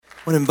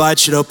I want to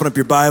invite you to open up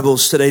your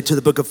Bibles today to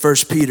the book of 1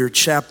 Peter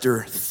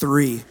chapter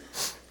 3,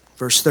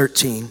 verse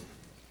 13.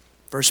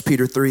 1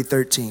 Peter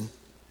 3:13.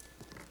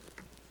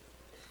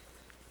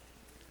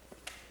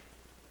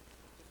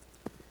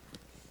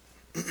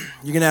 You're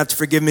going to have to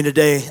forgive me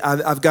today.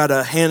 I've got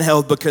a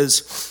handheld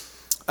because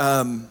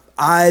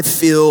I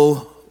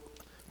feel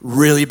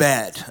really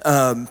bad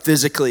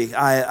physically.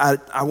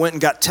 I went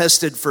and got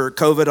tested for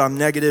COVID. I'm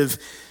negative.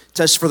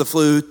 Tested for the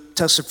flu,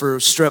 tested for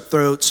strep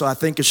throat, so I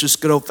think it's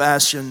just good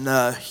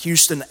old-fashioned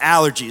Houston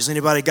allergies.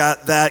 Anybody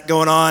got that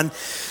going on?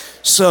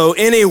 So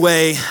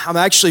anyway, I'm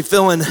actually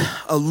feeling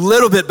a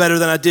little bit better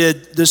than I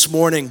did this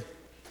morning.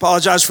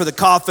 Apologize for the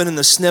coughing and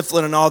the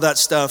sniffling and all that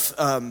stuff,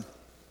 but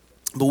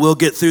we'll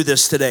get through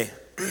this today.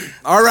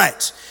 All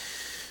right.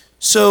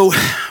 So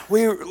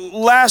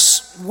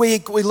last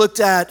week we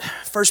looked at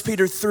 1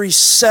 Peter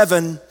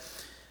 3:7.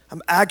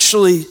 I'm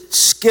actually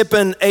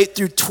skipping 8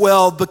 through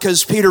 12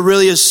 because Peter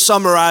really is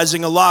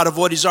summarizing a lot of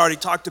what he's already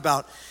talked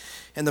about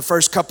in the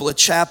first couple of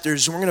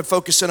chapters. And we're going to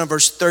focus in on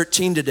verse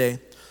 13 today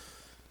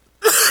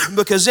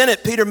because in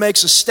it, Peter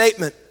makes a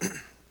statement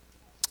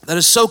that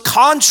is so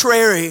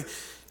contrary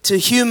to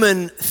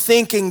human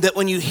thinking that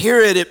when you hear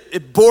it,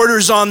 it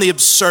borders on the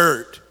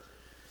absurd.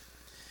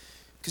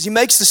 Because he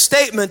makes the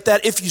statement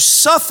that if you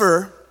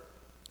suffer,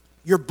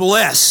 you're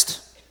blessed.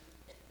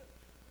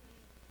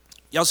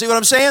 Y'all see what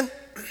I'm saying?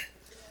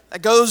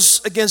 That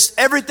goes against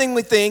everything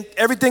we think,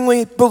 everything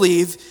we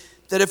believe,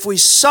 that if we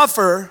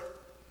suffer,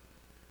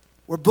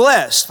 we're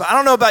blessed. But I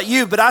don't know about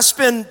you, but I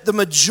spend the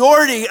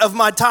majority of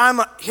my time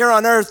here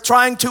on earth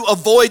trying to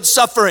avoid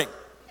suffering,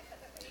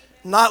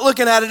 not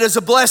looking at it as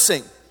a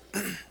blessing.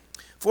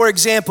 For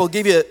example, I'll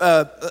give you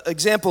an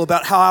example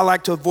about how I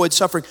like to avoid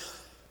suffering.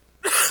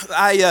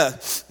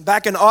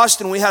 Back in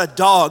Austin, we had a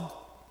dog.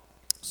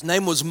 His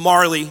name was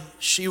Marley.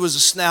 She was a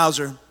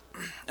schnauzer.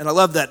 And I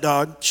love that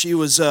dog. She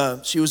was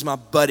my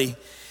buddy.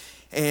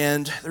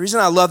 And the reason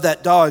I love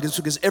that dog is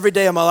because every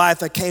day of my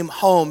life I came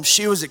home,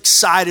 she was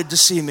excited to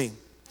see me.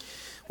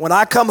 When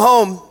I come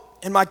home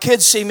and my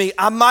kids see me,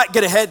 I might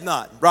get a head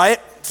nod,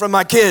 right? From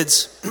my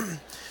kids.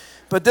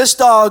 But this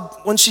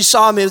dog, when she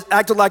saw me,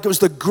 acted like it was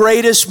the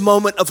greatest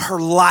moment of her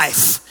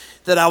life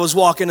that I was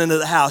walking into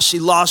the house. She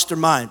lost her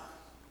mind.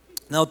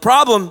 Now the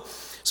problem,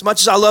 as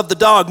much as I love the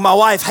dog, my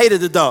wife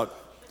hated the dog.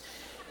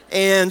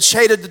 And she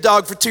hated the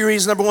dog for two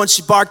reasons. Number one,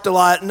 she barked a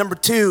lot. And number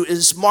two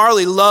is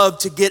Marley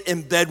loved to get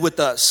in bed with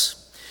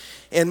us.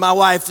 And my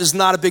wife is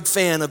not a big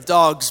fan of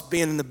dogs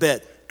being in the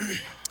bed.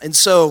 And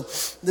so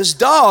this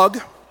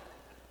dog,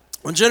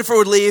 when Jennifer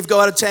would leave, go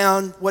out of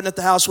town, wasn't at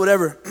the house,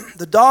 whatever,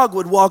 the dog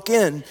would walk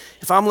in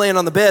if I'm laying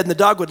on the bed, and the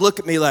dog would look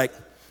at me like,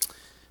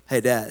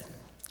 "Hey, Dad,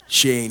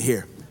 she ain't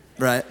here,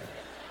 right?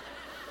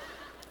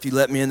 If you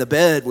let me in the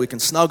bed, we can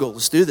snuggle.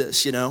 Let's do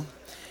this, you know?"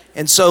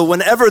 And so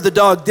whenever the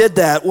dog did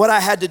that, what I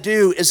had to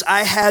do is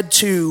I had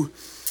to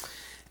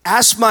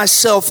ask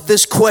myself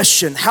this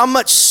question: how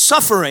much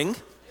suffering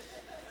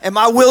am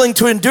I willing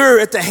to endure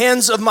at the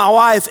hands of my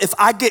wife if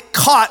I get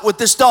caught with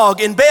this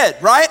dog in bed,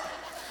 right?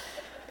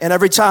 And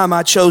every time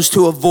I chose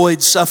to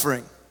avoid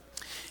suffering.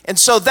 And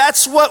so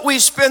that's what we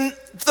spend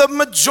the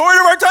majority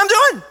of our time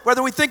doing.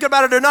 Whether we think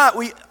about it or not,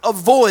 we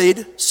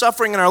avoid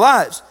suffering in our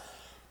lives,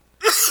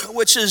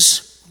 which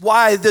is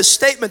why this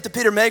statement that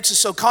Peter makes is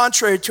so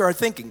contrary to our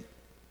thinking.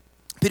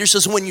 Peter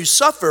says, when you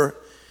suffer,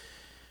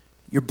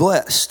 you're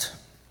blessed.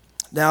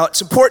 Now, it's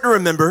important to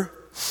remember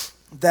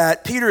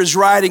that Peter is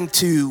writing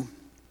to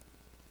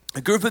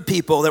a group of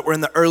people that were in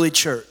the early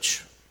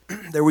church.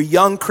 There were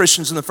young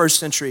Christians in the first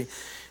century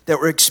that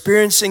were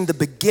experiencing the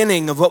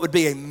beginning of what would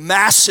be a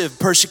massive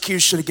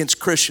persecution against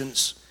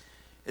Christians.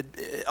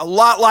 A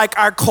lot like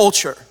our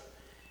culture.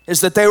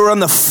 Is that they were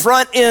on the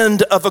front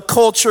end of a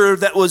culture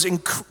that was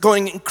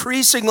going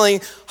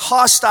increasingly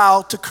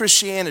hostile to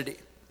Christianity.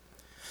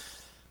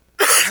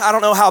 I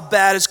don't know how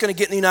bad it's going to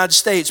get in the United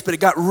States, but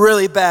it got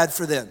really bad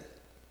for them.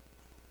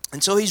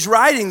 And so he's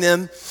writing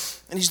them,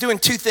 and he's doing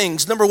two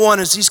things. Number one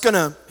is he's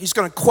going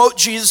to quote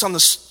Jesus on the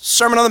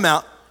Sermon on the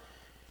Mount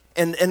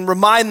and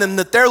remind them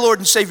that their Lord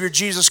and Savior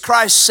Jesus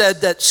Christ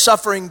said that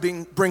suffering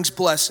brings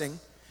blessing.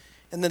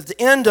 And then at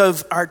the end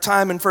of our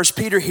time in 1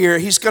 Peter here,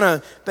 he's going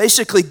to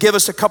basically give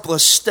us a couple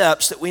of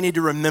steps that we need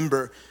to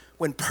remember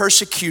when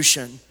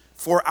persecution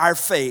for our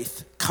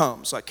faith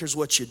comes. Like, here's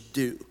what you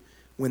do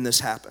when this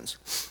happens.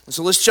 And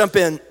so let's jump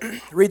in,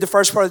 read the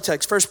first part of the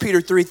text, 1 Peter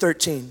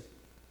 3:13.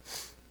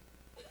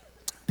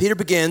 Peter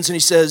begins and he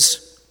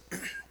says,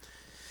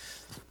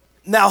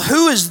 "Now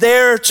who is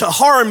there to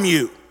harm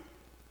you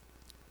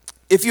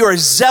if you are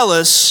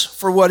zealous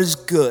for what is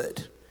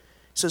good?"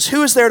 He says,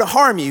 who is there to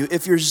harm you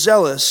if you're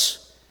zealous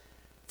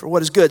for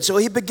what is good? So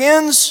he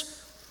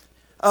begins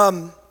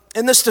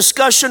in this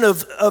discussion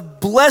of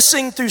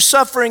blessing through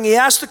suffering. He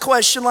asks the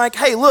question like,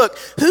 hey, look,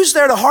 who's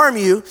there to harm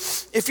you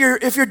if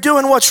you're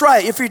doing what's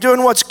right, if you're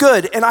doing what's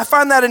good? And I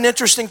find that an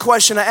interesting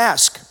question to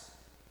ask.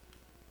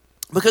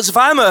 Because if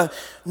I'm a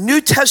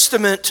New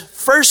Testament,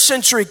 first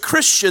century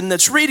Christian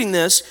that's reading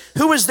this,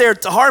 who is there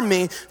to harm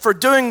me for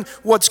doing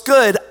what's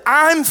good?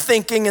 I'm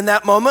thinking in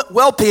that moment,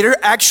 well, Peter,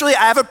 actually,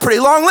 I have a pretty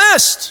long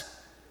list.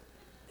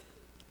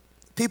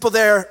 People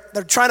there,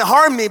 they're trying to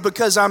harm me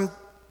because I'm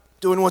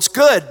doing what's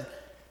good.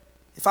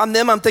 If I'm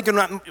them, I'm thinking,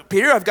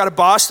 Peter, I've got a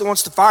boss that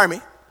wants to fire me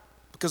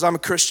because I'm a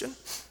Christian.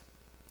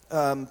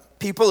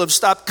 People have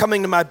stopped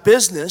coming to my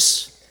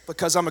business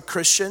because I'm a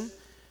Christian.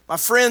 My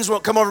friends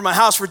won't come over to my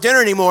house for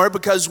dinner anymore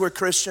because we're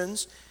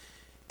Christians.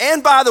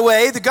 And by the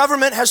way, the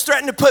government has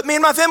threatened to put me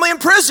and my family in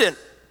prison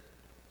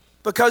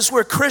because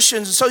we're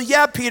Christians. And so,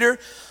 yeah, Peter,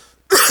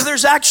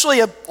 there's actually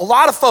a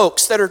lot of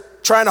folks that are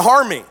trying to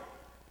harm me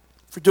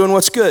for doing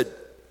what's good.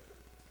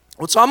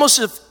 Well, it's almost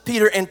as if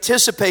Peter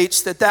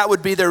anticipates that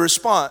would be their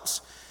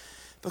response.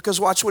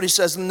 Because watch what he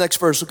says in the next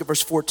verse. Look at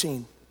verse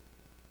 14.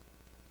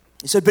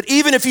 He said, but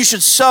even if you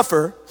should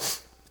suffer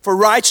for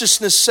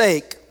righteousness'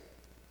 sake,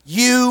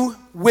 you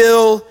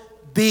will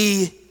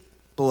be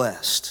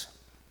blessed.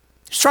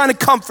 He's trying to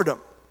comfort them.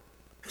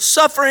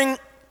 Suffering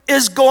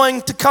is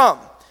going to come.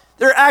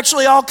 There are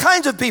actually all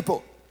kinds of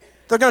people.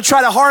 They're going to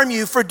try to harm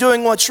you for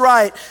doing what's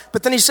right.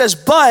 But then he says,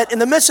 but in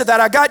the midst of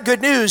that, I got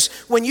good news.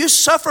 When you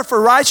suffer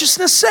for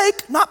righteousness'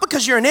 sake, not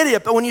because you're an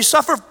idiot, but when you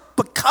suffer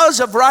because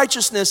of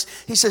righteousness,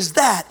 he says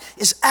that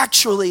is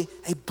actually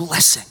a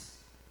blessing.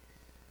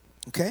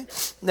 Okay?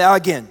 Now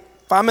again,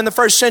 if I'm in the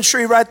first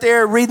century right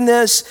there reading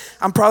this,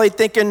 I'm probably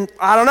thinking,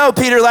 I don't know,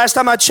 Peter, last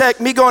time I checked,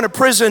 me going to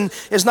prison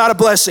is not a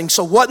blessing.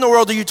 So what in the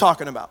world are you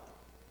talking about?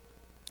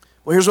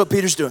 Well, here's what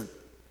Peter's doing.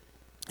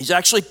 He's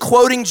actually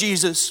quoting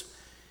Jesus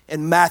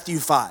in Matthew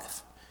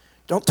 5.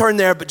 Don't turn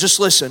there, but just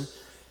listen.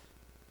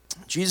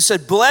 Jesus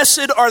said,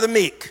 blessed are the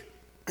meek,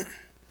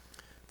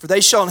 for they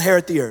shall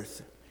inherit the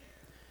earth.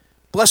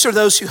 Blessed are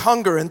those who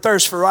hunger and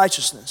thirst for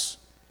righteousness,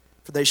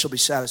 for they shall be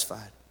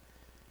satisfied.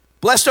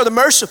 Blessed are the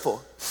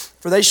merciful,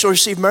 for they shall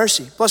receive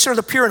mercy. Blessed are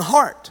the pure in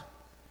heart,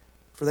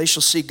 for they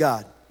shall see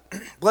God.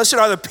 Blessed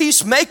are the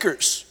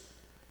peacemakers,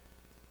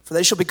 for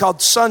they shall be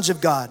called sons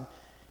of God.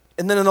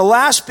 And then in the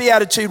last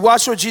beatitude,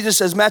 watch what Jesus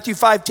says, Matthew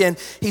 5:10.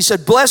 He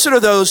said, blessed are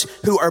those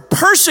who are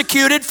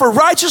persecuted for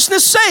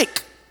righteousness'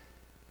 sake.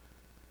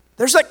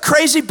 There's that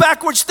crazy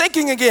backwards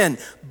thinking again.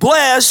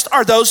 Blessed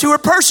are those who are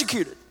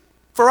persecuted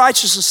for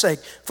righteousness' sake,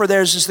 for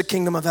theirs is the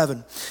kingdom of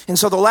heaven. And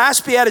so the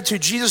last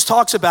beatitude Jesus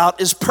talks about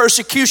is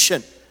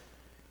persecution.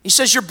 He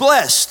says you're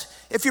blessed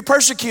if you're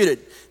persecuted.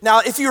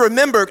 Now, if you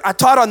remember, I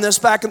taught on this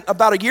back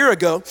about a year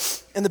ago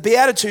in the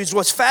Beatitudes.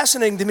 What's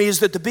fascinating to me is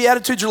that the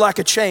Beatitudes are like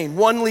a chain.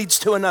 One leads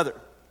to another.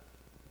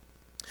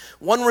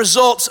 One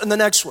results in the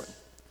next one.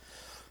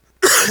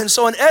 And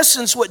so in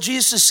essence, what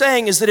Jesus is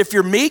saying is that if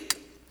you're meek,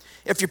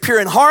 if you're pure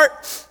in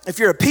heart, if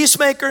you're a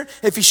peacemaker,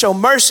 if you show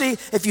mercy,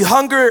 if you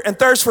hunger and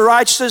thirst for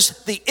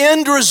righteousness, the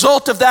end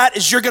result of that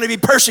is you're going to be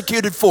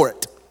persecuted for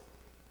it.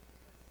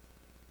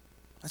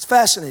 That's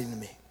fascinating to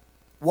me.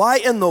 Why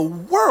in the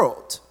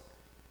world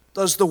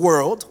does the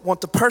world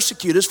want to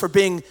persecute us for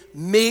being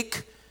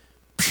meek,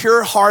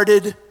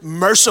 pure-hearted,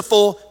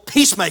 merciful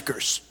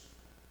peacemakers?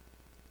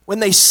 When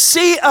they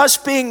see us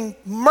being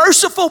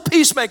merciful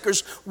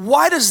peacemakers,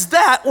 why does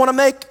that want to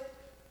make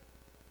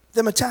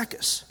them attack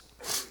us?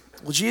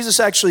 Well, Jesus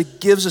actually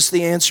gives us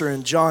the answer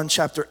in John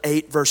chapter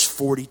 8, verse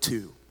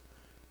 42.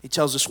 He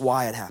tells us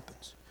why it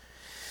happens.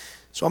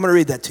 So I'm going to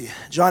read that to you.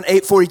 John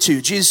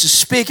 8:42. Jesus is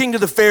speaking to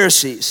the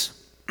Pharisees.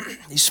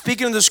 He's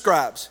speaking to the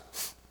scribes.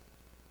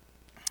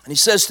 And he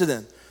says to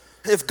them,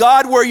 if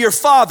God were your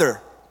father,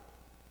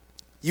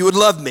 you would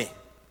love me.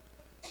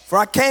 For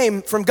I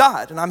came from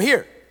God and I'm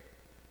here.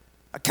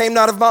 I came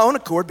not of my own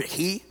accord, but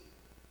he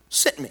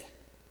sent me.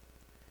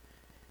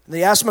 And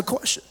they asked him a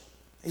question.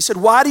 He said,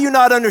 why do you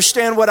not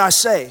understand what I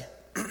say?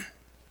 And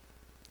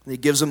he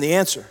gives them the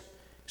answer.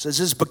 He says,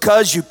 it's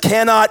because you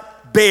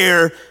cannot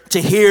bear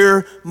to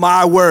hear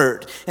my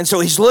word. And so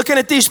he's looking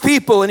at these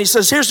people and he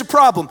says, here's the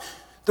problem.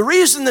 The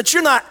reason that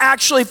you're not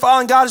actually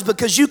following God is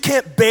because you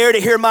can't bear to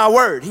hear my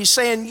word. He's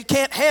saying you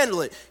can't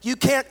handle it. You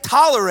can't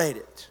tolerate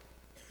it.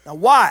 Now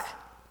why?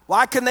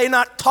 Why can they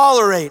not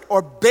tolerate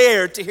or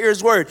bear to hear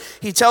his word?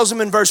 He tells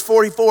them in verse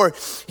 44,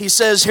 he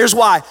says, here's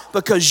why.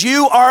 Because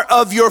you are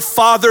of your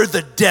father,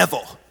 the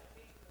devil.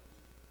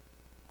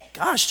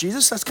 Gosh,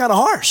 Jesus, that's kind of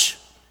harsh.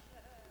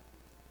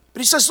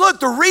 But he says, look,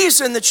 the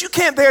reason that you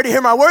can't bear to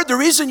hear my word, the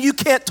reason you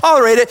can't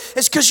tolerate it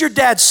is because your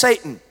dad's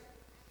Satan.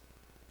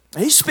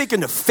 And he's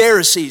speaking to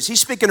Pharisees.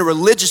 He's speaking to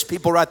religious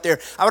people right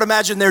there. I would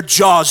imagine their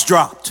jaws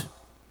dropped.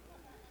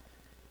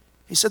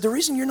 He said, the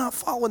reason you're not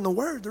following the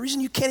word, the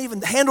reason you can't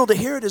even handle to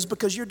hear it is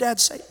because your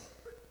dad's Satan.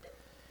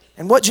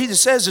 And what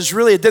Jesus says is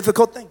really a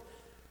difficult thing.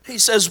 He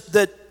says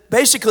that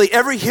basically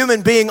every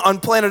human being on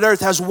planet Earth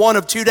has one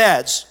of two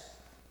dads.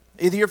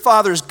 Either your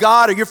father is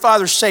God or your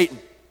father is Satan.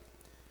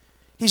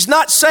 He's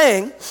not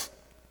saying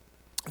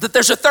that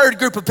there's a third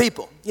group of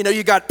people. You know,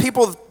 you got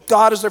people,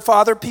 God as their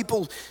father,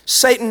 people,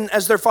 Satan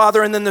as their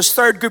father, and then this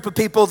third group of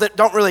people that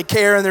don't really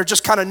care and they're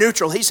just kind of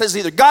neutral. He says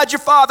either God's your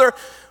father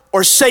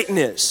or Satan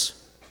is.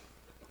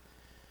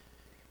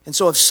 And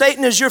so if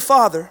Satan is your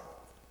father,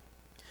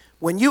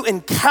 when you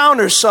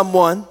encounter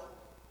someone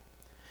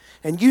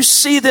and you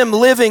see them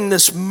living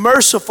this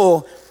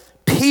merciful,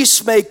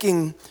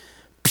 peacemaking,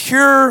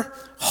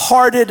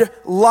 pure-hearted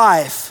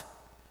life,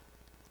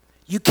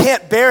 you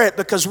can't bear it,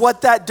 because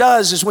what that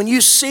does is when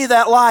you see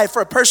that life,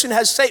 for a person who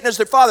has Satan as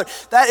their father,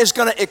 that is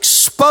going to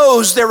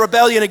expose their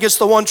rebellion against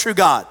the one true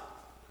God.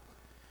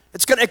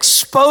 It's going to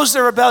expose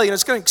their rebellion.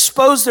 It's going to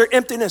expose their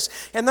emptiness.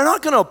 And they're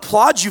not going to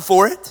applaud you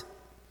for it.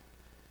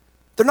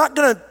 They're not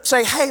going to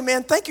say, hey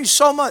man, thank you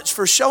so much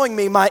for showing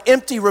me my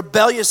empty,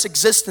 rebellious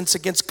existence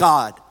against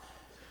God.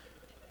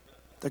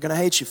 They're going to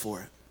hate you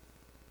for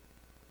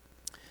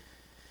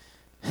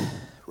it.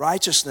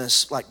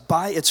 Righteousness, like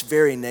by its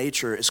very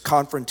nature, is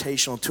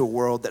confrontational to a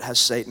world that has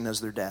Satan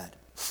as their dad.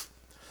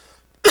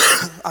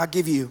 I'll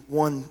give you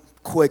one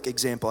quick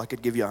example. I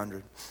could give you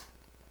 100.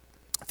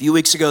 A few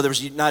weeks ago, there was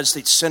a United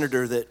States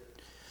senator that,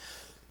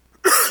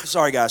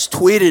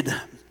 tweeted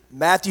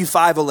Matthew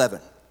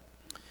 5:11.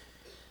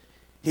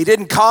 He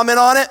didn't comment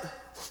on it.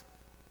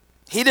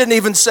 He didn't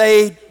even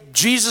say,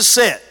 Jesus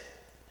said.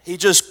 He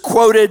just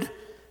quoted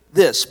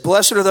this.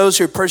 Blessed are those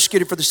who are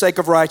persecuted for the sake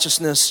of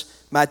righteousness,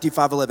 Matthew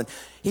 5:11.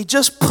 He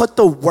just put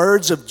the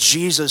words of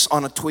Jesus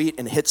on a tweet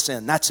and hit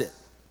send. That's it.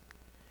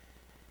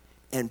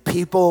 And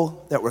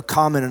people that were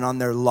commenting on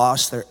there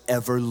lost their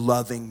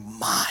ever-loving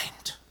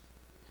mind.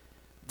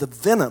 The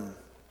venom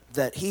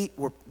that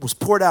was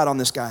poured out on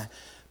this guy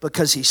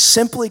because he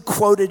simply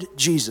quoted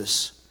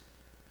Jesus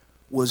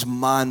was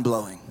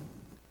mind-blowing.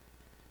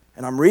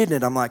 And I'm reading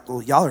it, I'm like,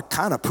 well, y'all are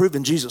kind of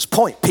proving Jesus'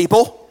 point,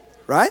 people,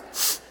 right?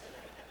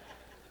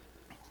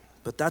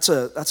 But that's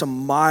a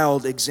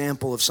mild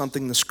example of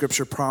something the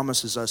scripture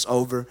promises us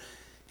over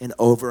and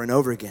over and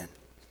over again.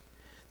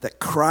 That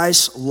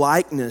Christ's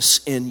likeness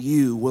in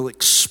you will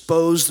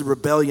expose the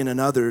rebellion in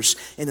others,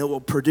 and it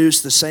will produce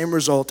the same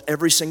result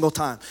every single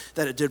time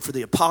that it did for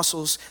the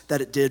apostles,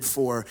 that it did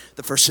for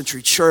the first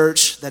century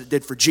church, that it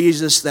did for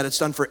Jesus, that it's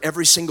done for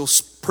every single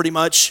pretty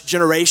much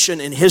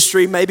generation in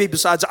history, maybe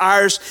besides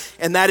ours,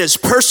 and that is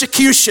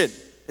persecution.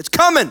 It's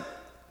coming.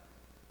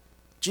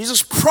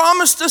 Jesus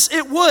promised us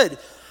it would.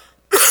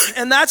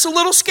 And that's a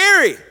little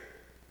scary.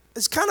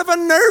 It's kind of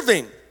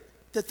unnerving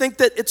to think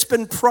that it's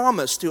been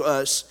promised to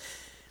us.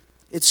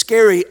 It's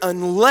scary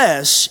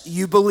unless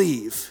you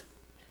believe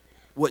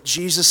what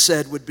Jesus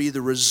said would be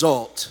the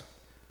result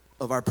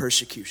of our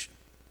persecution.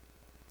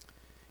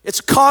 It's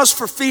a cause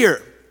for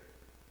fear.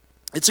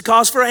 It's a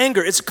cause for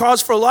anger. It's a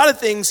cause for a lot of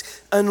things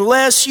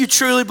unless you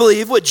truly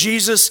believe what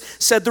Jesus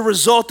said the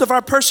result of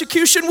our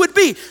persecution would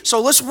be.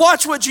 So let's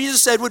watch what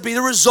Jesus said would be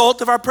the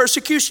result of our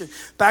persecution.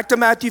 Back to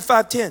Matthew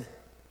 5:10.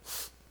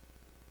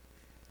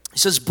 He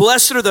says,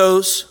 blessed are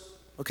those,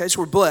 okay, so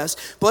we're blessed.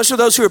 Blessed are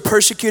those who are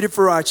persecuted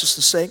for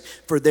righteousness' sake,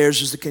 for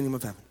theirs is the kingdom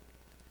of heaven.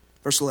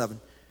 Verse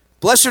 11.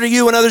 Blessed are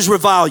you when others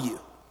revile you,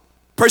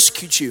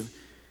 persecute you,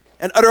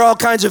 and utter all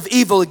kinds of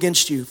evil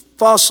against you,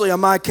 falsely on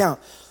my account.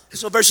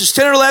 So verses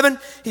 10 and 11,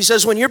 he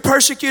says, when you're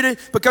persecuted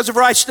because of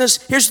righteousness,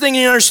 here's the thing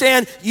you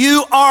understand,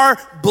 you are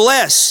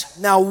blessed.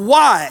 Now,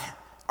 why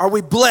are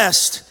we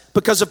blessed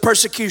because of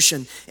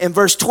persecution? In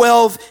verse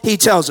 12, he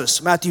tells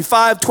us, Matthew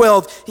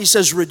 5:12, he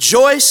says,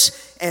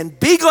 rejoice and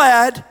be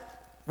glad.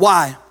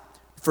 Why?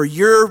 For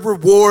your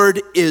reward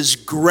is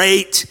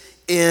great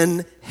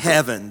in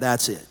heaven.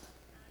 That's it.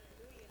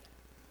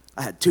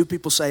 I had 2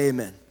 people say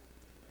amen.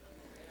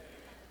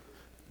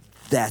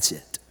 That's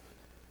it.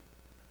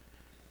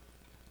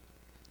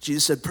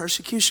 Jesus said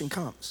persecution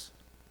comes.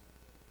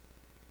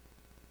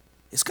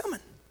 It's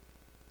coming.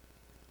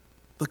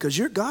 Because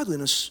your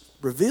godliness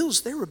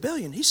reveals their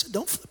rebellion. He said,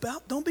 don't flip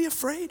out. Don't be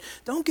afraid.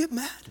 Don't get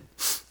mad.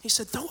 He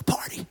said, throw a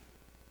party.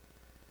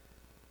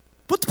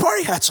 Put the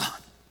party hats on.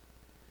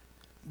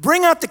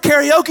 Bring out the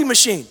karaoke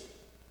machine.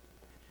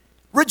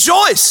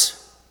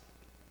 Rejoice.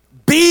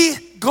 Be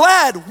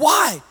glad.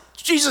 Why?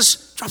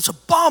 Jesus drops a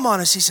bomb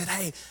on us. He said,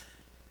 hey,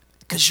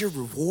 because your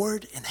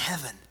reward in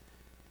heaven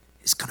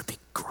is going to be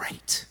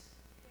great.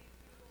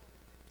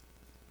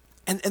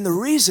 And the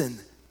reason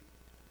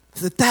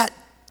that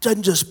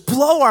doesn't just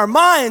blow our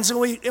minds and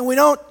we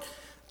don't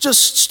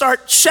just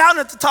start shouting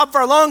at the top of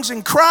our lungs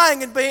and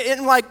crying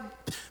and like,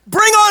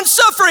 bring on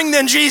suffering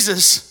then,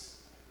 Jesus.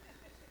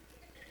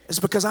 It's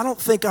because I don't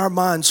think our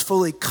minds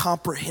fully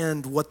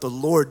comprehend what the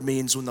Lord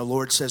means when the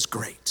Lord says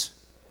great.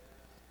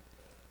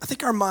 I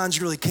think our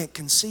minds really can't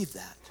conceive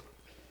that.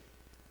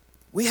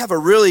 We have a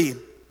really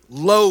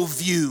low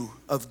view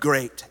of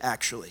great,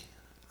 actually.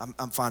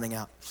 I'm finding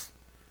out.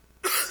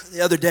 The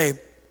other day,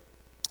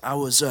 I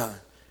was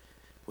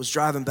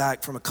driving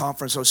back from a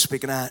conference I was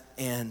speaking at,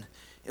 and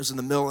it was in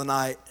the middle of the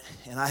night,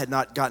 and I had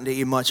not gotten to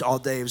eat much all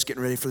day. I was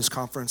getting ready for this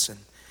conference, and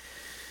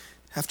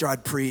after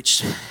I'd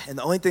preached, and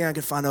the only thing I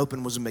could find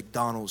open was a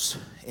McDonald's.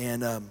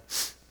 And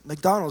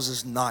McDonald's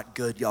is not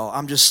good, y'all.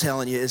 I'm just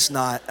telling you, it's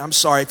not. I'm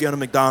sorry if you own a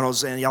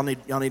McDonald's and y'all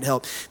need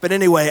help. But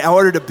anyway, I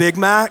ordered a Big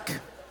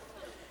Mac,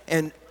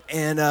 and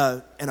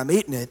I'm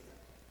eating it.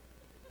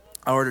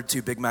 I ordered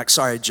 2 Big Macs.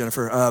 Sorry,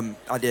 Jennifer.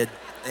 I did.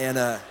 And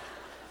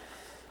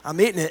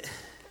I'm eating it.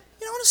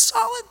 You know, it's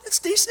solid. It's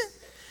decent.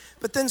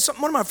 But then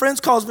one of my friends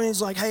calls me and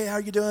he's like, hey, how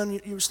you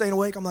doing? You were staying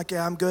awake? I'm like,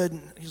 yeah, I'm good.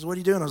 And he said, what are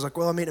you doing? I was like,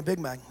 well, I'm eating a Big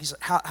Mac. He said,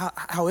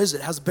 how is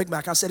it? How's the Big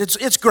Mac? I said,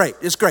 it's great.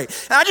 It's great.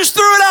 And I just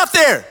threw it out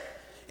there.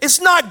 It's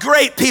not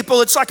great,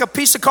 people. It's like a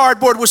piece of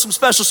cardboard with some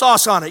special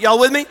sauce on it. Y'all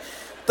with me?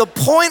 The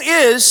point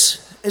is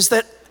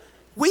that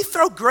we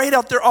throw great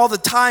out there all the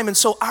time. And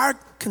so our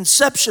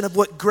conception of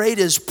what great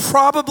is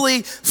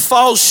probably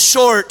falls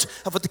short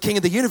of what the King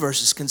of the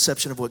Universe's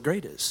conception of what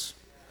great is.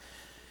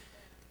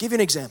 Give you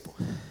an example.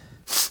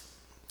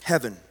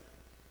 Heaven.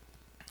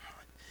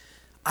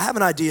 I have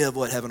an idea of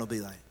what heaven will be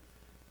like.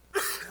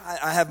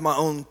 I have my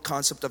own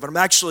concept of it. I'm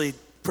actually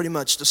pretty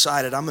much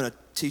decided I'm going to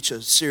teach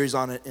a series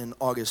on it in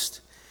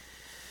August.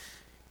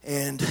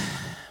 And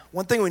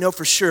one thing we know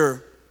for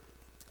sure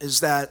is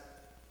that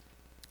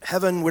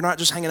heaven, we're not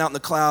just hanging out in the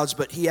clouds,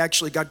 but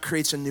God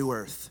creates a new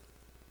earth.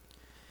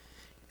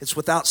 It's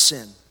without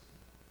sin.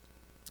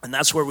 And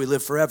that's where we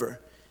live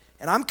forever.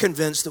 And I'm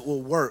convinced that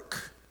we'll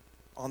work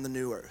on the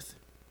new earth.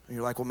 And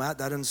you're like, well, Matt,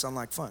 that doesn't sound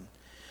like fun.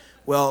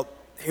 Well,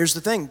 here's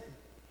the thing.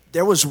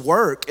 There was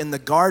work in the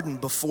garden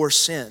before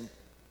sin.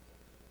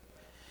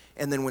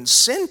 And then when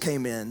sin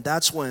came in,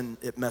 that's when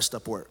it messed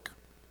up work.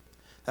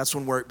 That's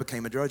when work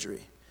became a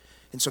drudgery.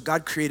 And so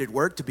God created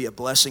work to be a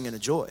blessing and a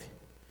joy.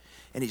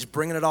 And he's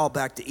bringing it all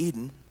back to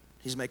Eden.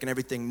 He's making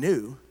everything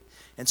new.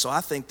 And so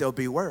I think there'll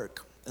be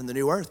work in the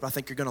new earth, but I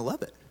think you're going to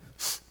love it.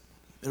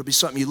 It'll be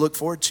something you look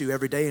forward to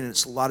every day, and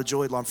it's a lot of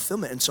joy, a lot of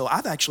fulfillment. And so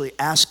I've actually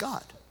asked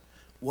God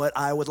what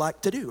I would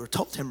like to do, or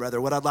told him rather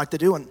what I'd like to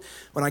do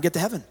when I get to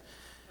heaven.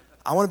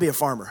 I want to be a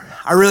farmer.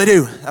 I really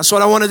do. That's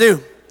what I want to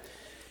do.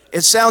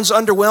 It sounds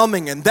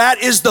underwhelming, and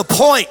that is the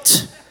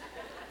point.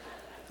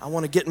 I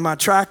want to get in my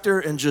tractor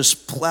and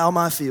just plow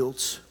my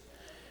fields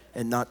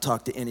and not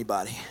talk to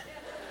anybody.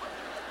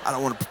 I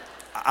don't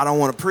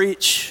want to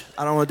preach.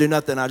 I don't want to do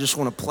nothing. I just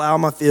want to plow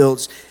my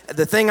fields.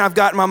 The thing I've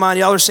got in my mind,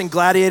 y'all ever seen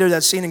Gladiator,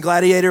 that scene in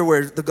Gladiator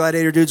where the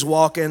gladiator dude's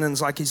walking and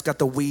it's like he's got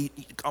the wheat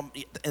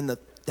and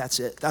that's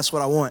it. That's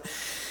what I want.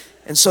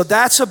 And so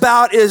that's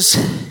about as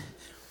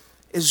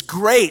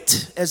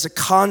great as a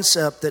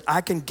concept that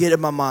I can get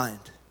in my mind.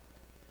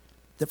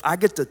 If I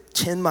get to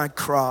tend my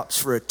crops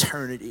for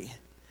eternity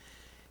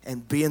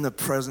and be in the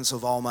presence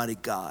of Almighty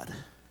God,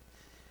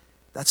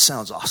 that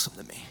sounds awesome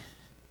to me.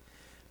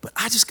 But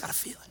I just got a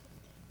feeling.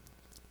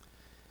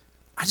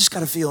 I just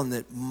got a feeling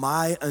that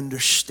my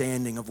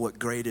understanding of what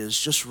great is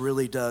just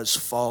really does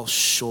fall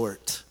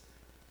short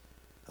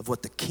of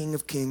what the King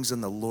of Kings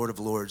and the Lord of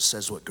Lords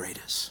says what great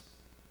is.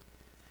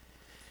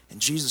 And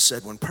Jesus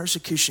said, when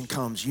persecution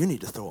comes, you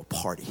need to throw a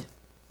party,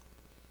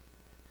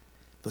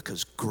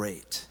 because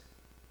great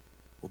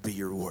will be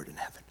your reward in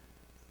heaven.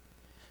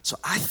 So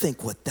I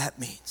think what that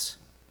means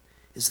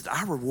is that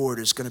our reward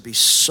is going to be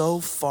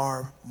so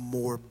far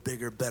more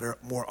bigger, better,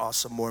 more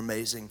awesome, more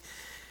amazing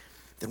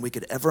than we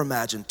could ever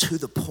imagine, to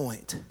the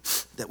point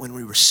that when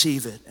we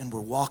receive it and we're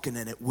walking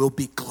in it, we'll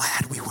be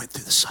glad we went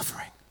through the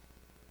suffering.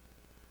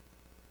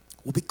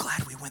 We'll be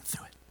glad we went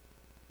through it.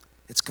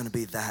 It's going to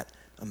be that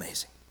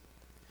amazing.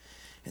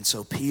 And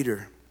so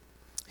Peter,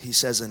 he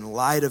says, in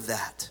light of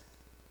that,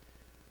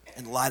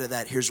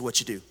 here's what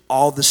you do.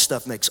 All this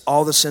stuff makes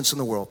all the sense in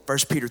the world. 1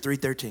 Peter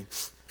 3:13.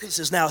 He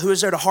says, now who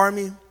is there to harm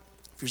you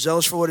if you're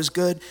zealous for what is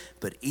good?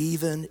 But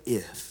even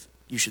if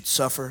you should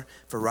suffer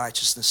for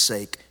righteousness'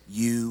 sake,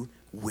 you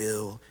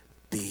will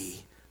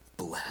be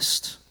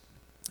blessed.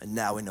 And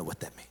now we know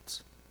what that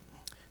means.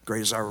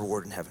 Great is our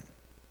reward in heaven.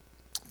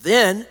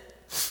 Then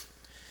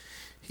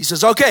he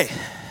says, okay,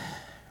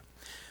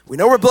 we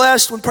know we're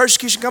blessed when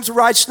persecution comes to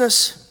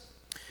righteousness.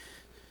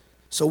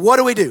 So what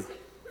do we do?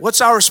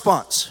 What's our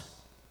response?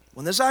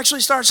 When this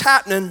actually starts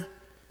happening,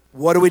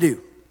 what do we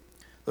do?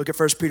 Look at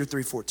 1 Peter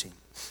 3:14.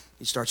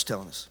 He starts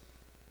telling us.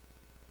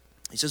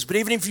 He says, but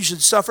even if you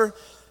should suffer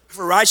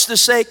for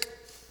righteousness' sake,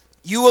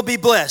 you will be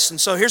blessed. And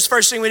so here's the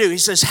first thing we do. He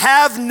says,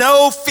 have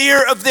no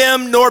fear of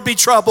them, nor be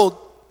troubled.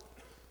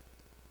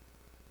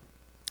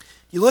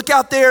 You look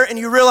out there and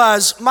you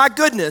realize, my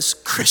goodness,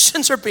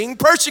 Christians are being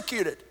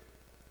persecuted.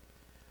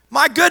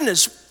 My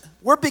goodness,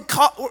 we're being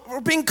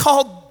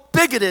called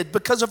bigoted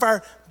because of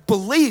our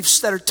beliefs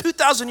that are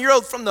 2,000 years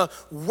old from the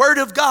Word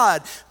of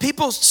God.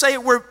 People say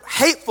we're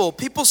hateful.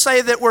 People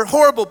say that we're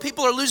horrible.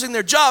 People are losing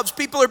their jobs.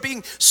 People are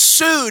being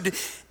sued.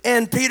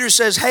 And Peter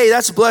says, hey,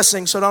 that's a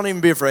blessing, so don't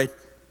even be afraid.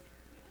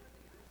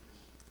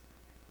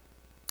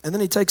 And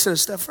then he takes it a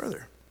step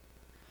further.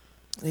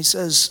 And he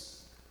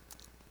says,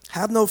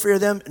 have no fear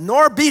of them,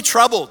 nor be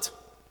troubled.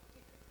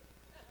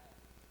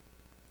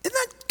 Isn't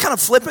that kind of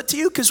flippant to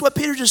you? Because what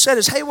Peter just said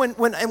is, hey,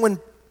 when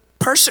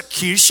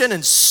persecution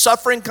and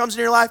suffering comes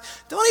in your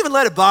life, don't even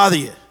let it bother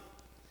you.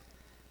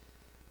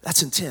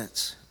 That's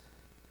intense.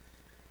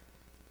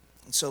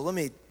 And so let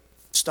me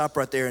stop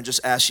right there and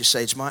just ask you,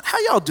 Sagemont, how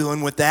y'all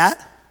doing with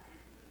that?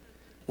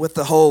 With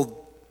the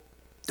whole,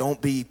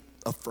 don't be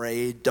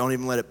afraid, don't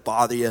even let it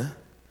bother you.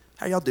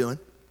 How y'all doing?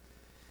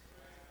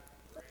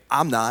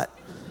 I'm not.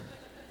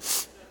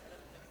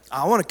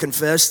 I want to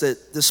confess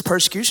that this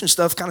persecution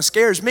stuff kind of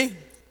scares me,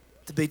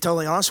 to be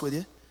totally honest with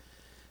you.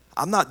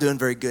 I'm not doing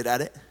very good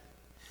at it.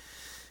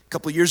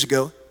 couple of years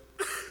ago,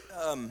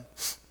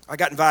 I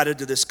got invited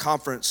to this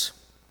conference.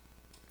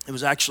 It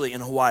was actually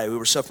in Hawaii. We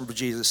were Suffering for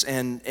Jesus,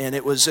 and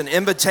it was an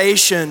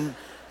invitation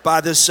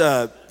by this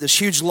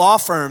huge law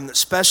firm that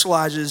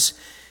specializes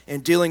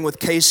in dealing with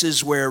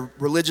cases where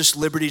religious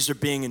liberties are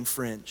being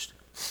infringed.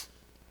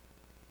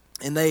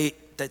 And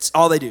that's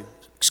all they do.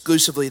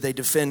 Exclusively, they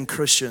defend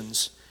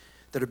Christians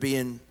that are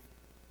being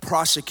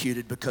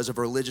prosecuted because of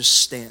a religious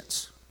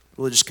stance,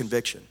 religious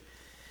conviction.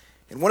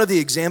 And one of the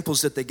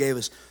examples that they gave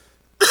us,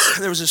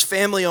 there was this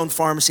family-owned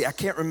pharmacy. I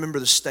can't remember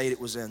the state it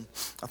was in.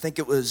 I think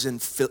it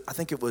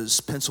was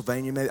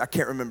Pennsylvania, maybe. I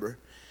can't remember.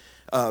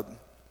 But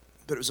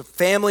it was a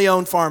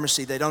family-owned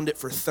pharmacy. They'd owned it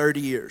for 30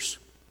 years.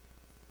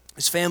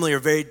 This family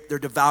they're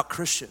devout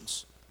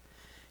Christians.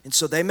 And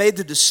so they made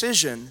the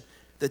decision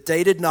that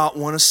they did not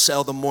want to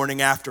sell the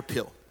morning after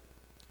pill.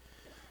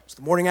 So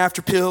the morning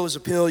after pill is a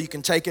pill, you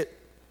can take it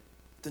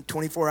within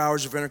 24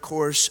 hours of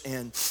intercourse,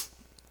 and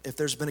if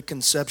there's been a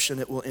conception,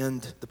 it will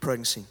end the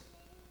pregnancy.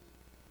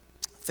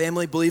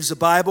 Family believes the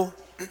Bible,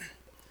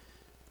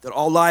 that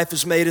all life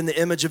is made in the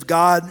image of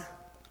God, and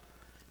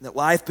that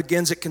life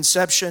begins at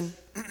conception,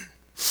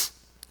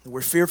 that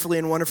we're fearfully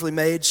and wonderfully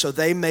made, so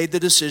they made the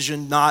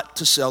decision not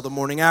to sell the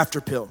morning after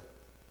pill.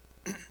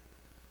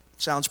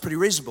 Sounds pretty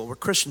reasonable. We're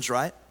Christians,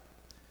 right?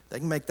 They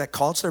can make that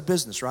call. It's their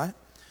business, right?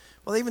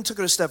 Well, they even took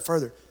it a step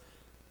further.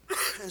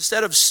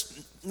 Instead of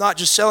not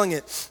just selling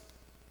it,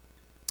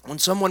 when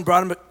someone brought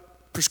them a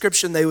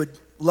prescription, they would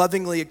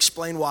lovingly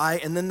explain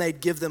why, and then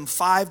they'd give them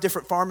 5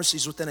 different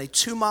pharmacies within a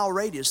 2-mile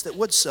radius that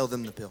would sell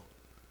them the pill.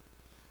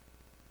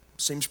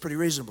 Seems pretty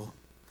reasonable.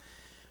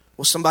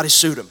 Well, somebody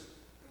sued them.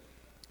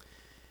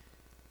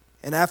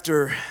 And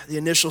after the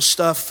initial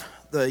stuff,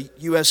 the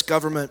U.S.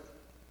 government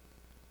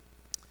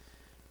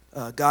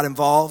got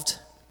involved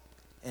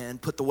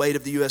and put the weight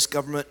of the U.S.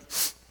 government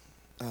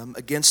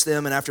against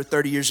them, and after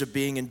 30 years of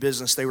being in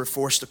business, they were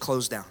forced to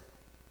close down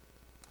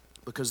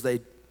because they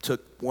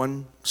took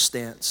one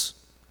stance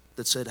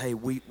that said, hey,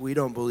 we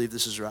don't believe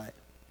this is right.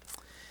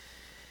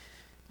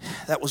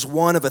 That was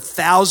one of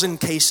 1,000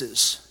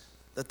 cases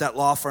that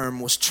law firm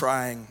was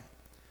trying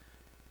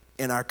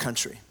in our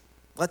country.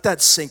 Let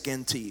that sink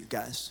into you,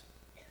 guys.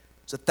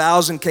 It's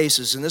 1,000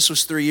 cases, and this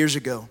was 3 years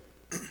ago.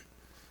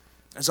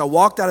 As I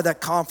walked out of that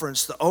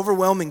conference, the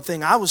overwhelming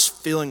thing I was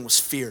feeling was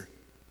fear.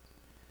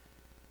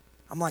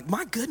 I'm like,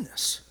 my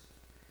goodness.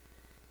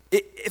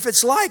 If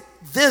it's like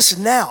this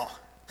now,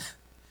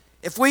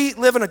 if we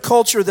live in a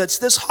culture that's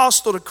this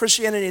hostile to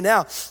Christianity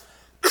now,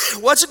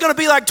 what's it going to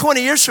be like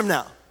 20 years from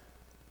now?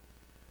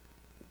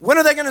 When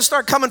are they going to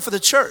start coming for the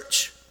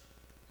church?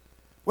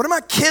 What are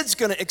my kids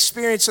going to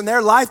experience in their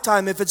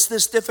lifetime if it's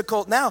this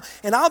difficult now?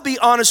 And I'll be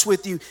honest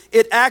with you,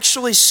 it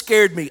actually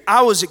scared me.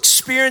 I was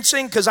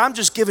experiencing, because I'm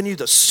just giving you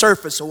the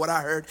surface of what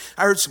I heard.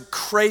 I heard some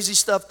crazy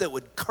stuff that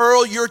would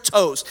curl your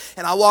toes,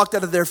 and I walked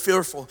out of there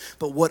fearful.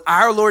 But what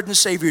our Lord and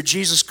Savior,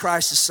 Jesus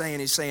Christ, is saying,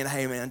 he's saying,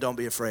 hey man, don't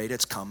be afraid.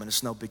 It's coming.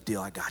 It's no big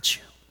deal. I got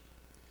you.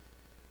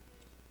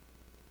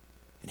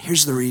 And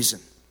here's the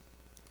reason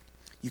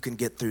you can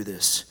get through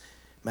this.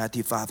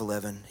 Matthew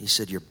 5:11, he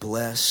said, you're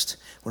blessed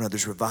when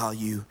others revile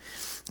you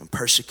and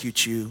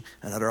persecute you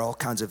and utter all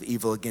kinds of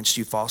evil against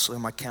you falsely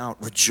on my account.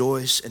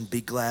 Rejoice and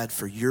be glad,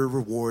 for your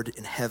reward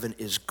in heaven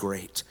is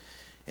great.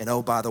 And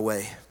oh, by the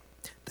way,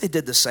 they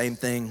did the same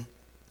thing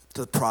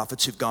to the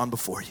prophets who've gone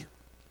before you.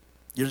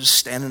 You're just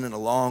standing in a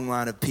long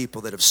line of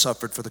people that have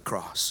suffered for the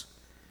cross.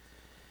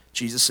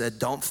 Jesus said,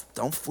 don't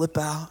flip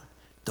out.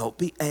 Don't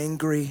be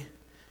angry.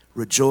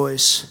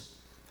 Rejoice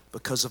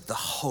because of the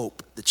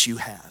hope that you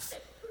have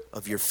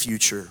of your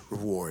future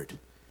reward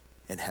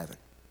in heaven.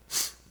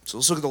 So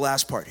let's look at the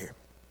last part here.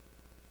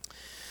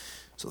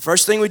 So the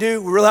first thing we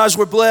do, we realize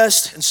we're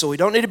blessed, and so we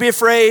don't need to be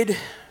afraid.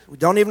 We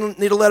don't even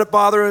need to let it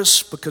bother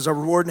us because our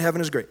reward in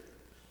heaven is great.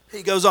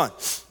 He goes on.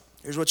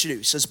 Here's what you do.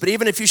 He says, but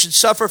even if you should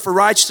suffer for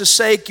righteousness'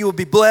 sake, you will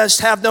be blessed.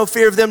 Have no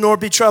fear of them, nor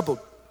be troubled.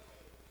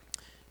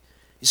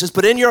 He says,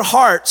 but in your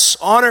hearts,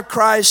 honor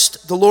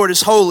Christ the Lord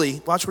as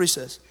holy. Watch what he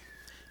says.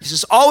 He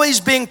says, always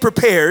being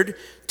prepared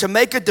to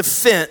make a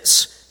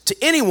defense to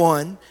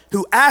anyone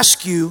who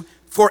asks you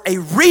for a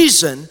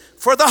reason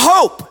for the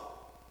hope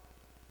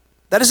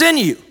that is in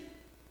you.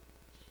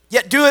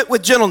 Yet do it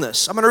with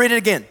gentleness. I'm going to read it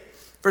again.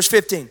 Verse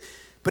 15.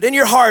 But in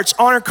your hearts,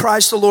 honor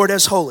Christ the Lord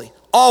as holy,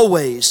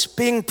 always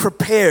being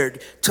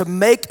prepared to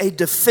make a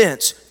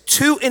defense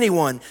to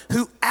anyone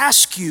who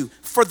asks you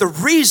for the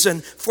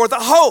reason for the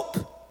hope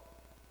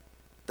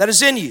that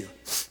is in you.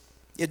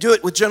 You do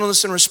it with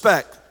gentleness and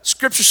respect.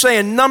 Scripture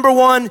saying, number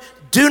one,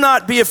 do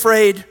not be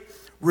afraid.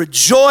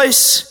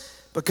 Rejoice,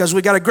 because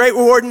we got a great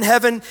reward in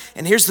heaven.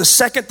 And here's the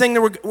second thing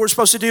that we're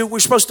supposed to do. We're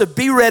supposed to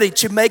be ready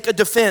to make a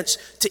defense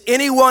to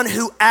anyone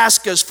who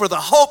asks us for the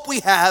hope we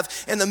have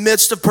in the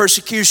midst of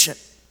persecution.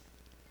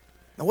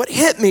 Now, what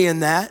hit me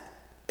in that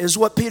is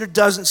what Peter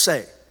doesn't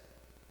say.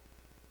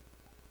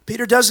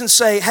 Peter doesn't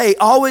say, hey,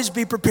 always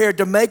be prepared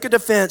to make a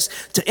defense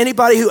to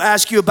anybody who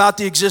asks you about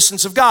the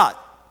existence of God.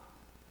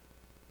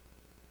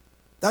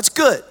 That's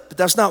good, but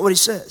that's not what he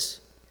says.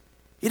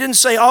 He didn't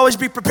say always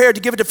be prepared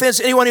to give a defense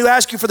to anyone who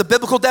asks you for the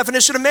biblical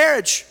definition of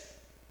marriage.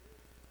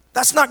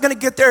 That's not going to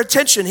get their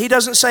attention. He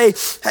doesn't say,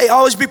 hey,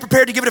 always be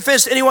prepared to give a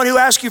defense to anyone who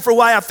asks you for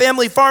why a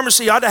family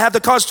pharmacy ought to have the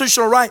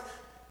constitutional right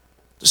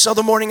to sell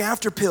the morning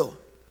after pill.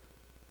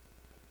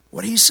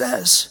 What he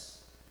says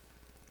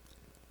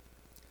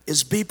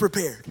is be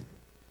prepared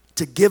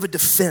to give a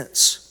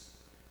defense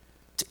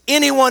to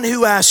anyone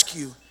who asks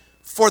you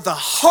for the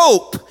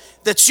hope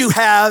that you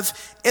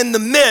have in the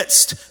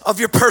midst of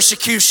your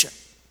persecution.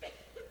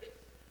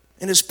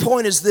 And his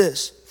point is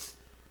this,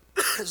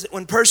 is that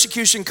when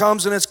persecution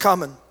comes, and it's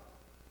coming,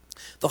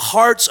 the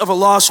hearts of a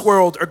lost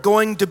world are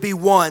going to be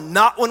won,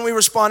 not when we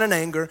respond in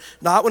anger,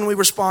 not when we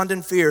respond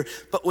in fear,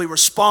 but we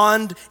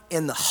respond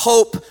in the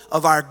hope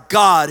of our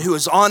God who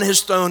is on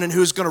his throne and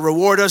who's going to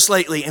reward us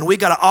lately. And we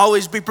got to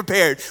always be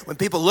prepared. When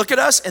people look at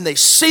us and they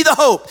see the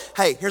hope,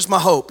 hey, here's my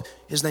hope.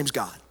 His name's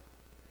God.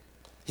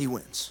 He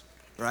wins,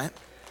 right?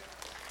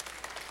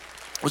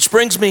 Which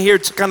brings me here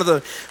to kind of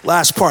the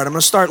last part. I'm going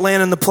to start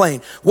landing the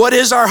plane. What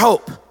is our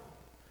hope?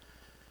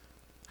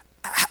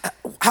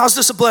 How's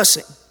this a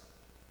blessing?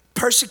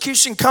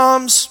 Persecution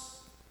comes,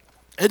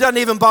 it doesn't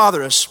even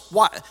bother us.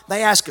 Why?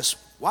 They ask us,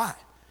 why?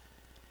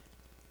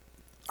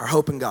 Our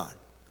hope in God.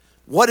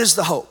 What is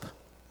the hope?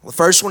 Well, the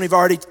first one we've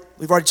already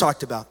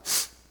talked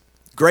about.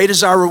 Great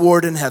is our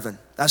reward in heaven.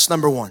 That's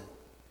number one.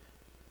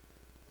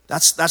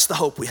 That's the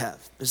hope we have,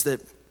 is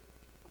that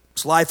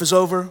this life is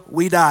over,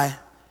 we die,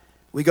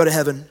 we go to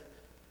heaven,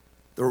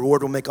 the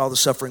reward will make all the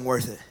suffering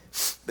worth it.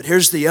 But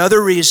here's the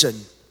other reason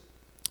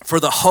for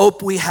the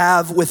hope we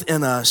have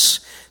within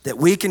us that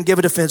we can give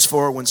a defense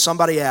for when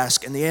somebody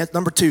asks. And the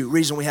number two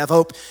reason we have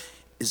hope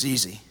is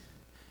easy.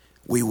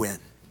 We win.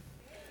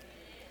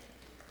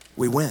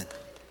 We win.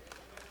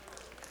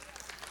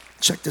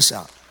 Check this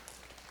out.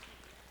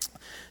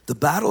 The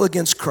battle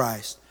against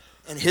Christ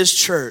and his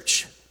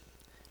church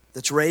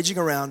that's raging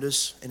around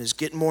us and is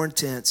getting more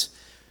intense,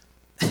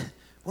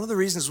 one of the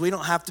reasons we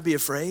don't have to be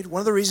afraid,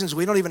 one of the reasons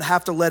we don't even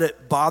have to let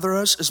it bother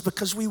us is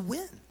because we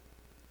win.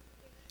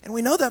 And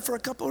we know that for a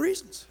couple of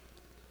reasons.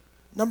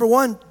 Number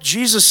one,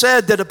 Jesus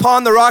said that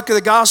upon the rock of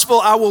the gospel,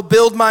 I will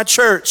build my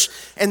church,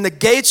 and the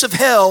gates of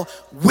hell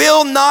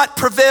will not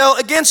prevail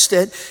against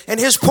it. And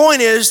his point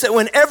is that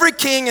when every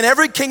king and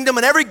every kingdom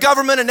and every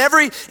government and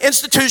every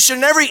institution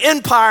and every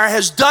empire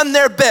has done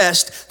their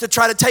best to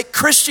try to take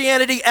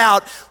Christianity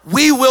out,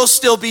 we will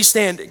still be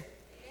standing.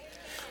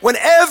 When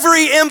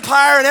every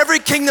empire and every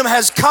kingdom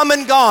has come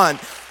and gone,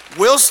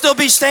 we'll still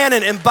be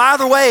standing. And by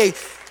the way,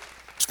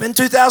 it's been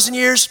 2,000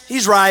 years.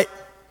 He's right.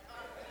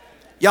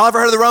 Y'all ever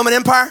heard of the Roman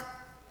Empire?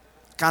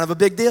 Kind of a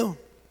big deal.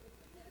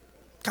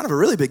 Kind of a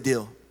really big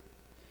deal.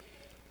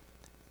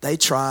 They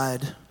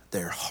tried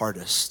their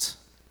hardest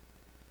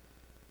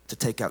to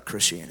take out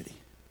Christianity.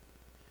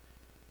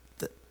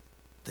 The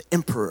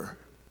emperor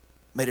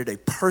made it a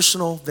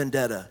personal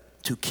vendetta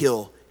to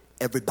kill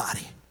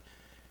everybody.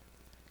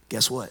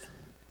 Guess what?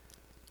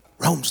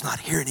 Rome's not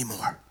here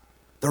anymore.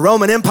 The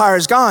Roman Empire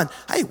is gone.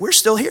 Hey, we're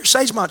still here.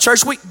 Sagemont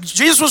Church,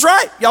 Jesus was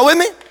right. Y'all with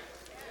me?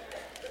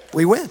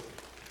 We win.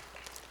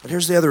 But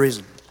here's the other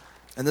reason,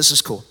 and this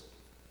is cool.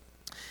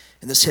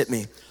 And this hit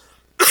me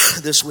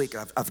this week.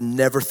 I've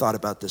never thought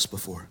about this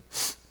before.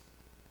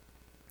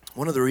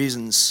 One of the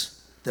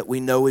reasons that we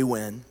know we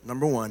win,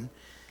 number one,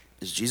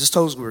 is Jesus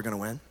told us we were going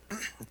to win.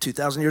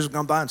 2,000 years have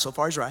gone by, and so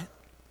far he's right.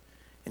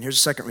 And here's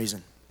the second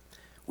reason.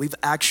 We've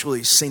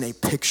actually seen a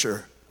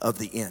picture of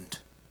the end.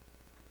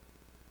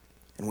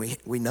 And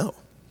we know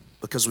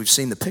because we've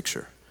seen the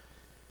picture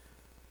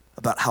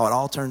about how it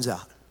all turns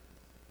out.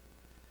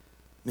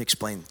 Let me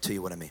explain to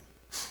you what I mean.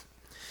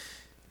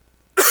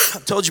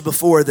 I've told you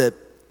before that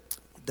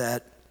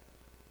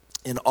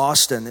in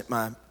Austin at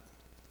my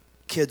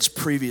kids'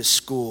 previous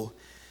school,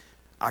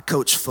 I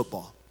coached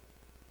football.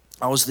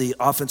 I was the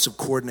offensive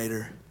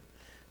coordinator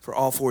for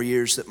all 4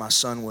 years that my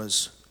son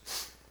was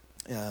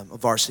a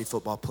varsity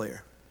football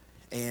player.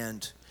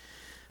 And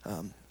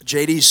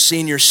JD's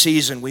senior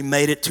season, we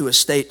made it to a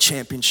state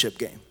championship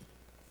game.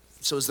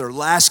 So it was their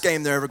last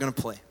game they're ever going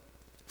to play.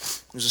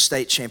 It was a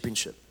state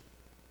championship.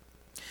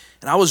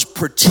 And I was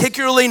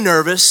particularly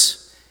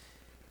nervous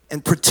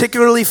and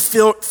particularly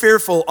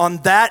fearful on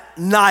that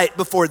night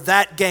before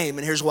that game.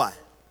 And here's why.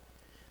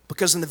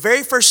 Because in the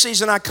very first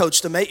season I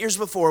coached them 8 years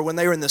before, when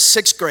they were in the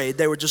 6th grade,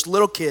 they were just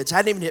little kids,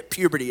 hadn't even hit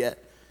puberty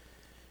yet.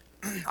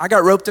 I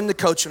got roped into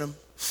coaching them,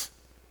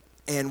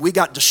 and we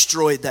got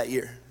destroyed that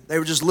year. They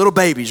were just little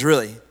babies,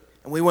 really.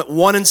 And we went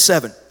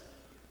 1-7.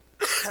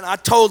 And I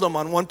told them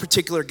on one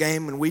particular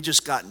game when we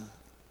just gotten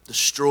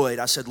destroyed,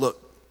 I said,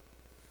 look,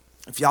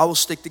 if y'all will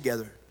stick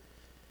together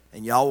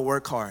and y'all will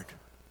work hard,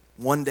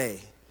 one day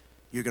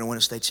you're going to win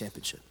a state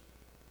championship.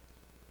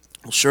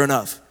 Well, sure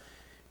enough,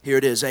 here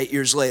it is 8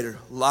 years later.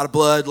 A lot of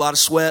blood, a lot of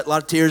sweat, a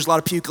lot of tears, a lot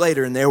of puke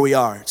later, and there we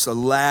are. It's the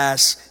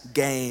last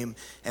game,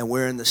 and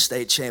we're in the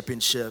state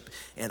championship,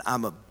 and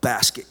I'm a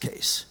basket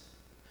case.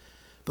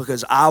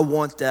 Because I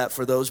want that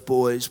for those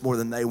boys more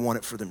than they want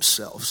it for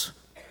themselves.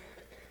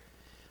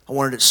 I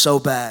wanted it so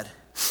bad,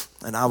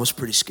 and I was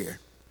pretty scared.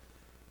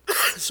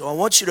 So I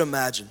want you to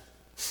imagine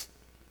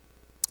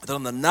that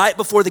on the night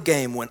before the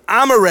game, when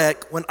I'm a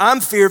wreck, when I'm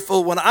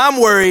fearful, when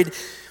I'm worried,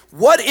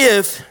 what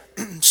if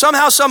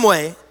somehow, some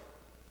way,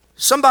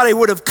 somebody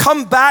would have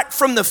come back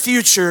from the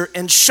future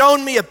and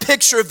shown me a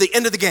picture of the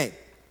end of the game?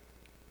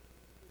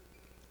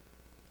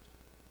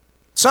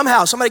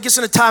 Somehow, somebody gets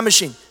in a time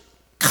machine,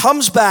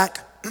 comes back,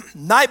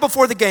 night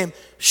before the game,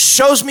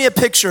 shows me a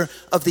picture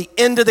of the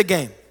end of the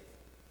game.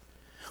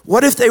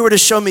 What if they were to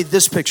show me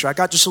this picture? I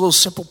got just a little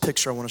simple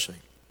picture I want to show you.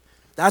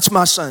 That's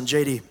my son,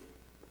 JD.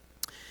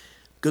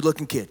 Good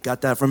looking kid,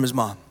 got that from his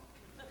mom.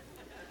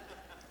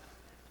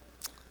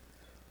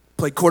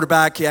 Played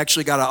quarterback. He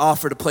actually got an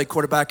offer to play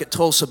quarterback at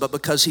Tulsa, but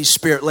because he's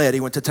spirit-led, he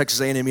went to Texas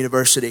A&M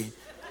University.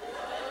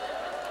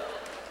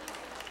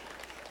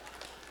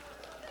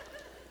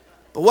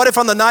 But what if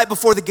on the night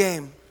before the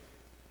game,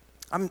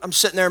 I'm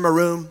sitting there in my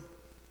room,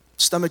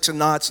 stomachs in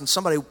knots, and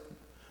somebody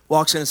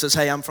walks in and says,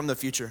 hey, I'm from the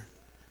future.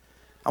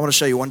 I want to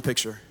show you one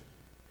picture.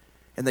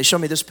 And they show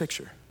me this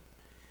picture.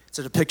 It's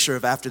a picture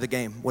of after the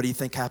game. What do you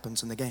think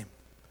happens in the game?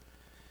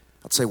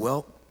 I'd say,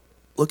 well,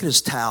 look at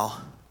his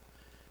towel.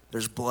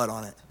 There's blood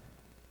on it.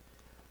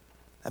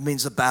 That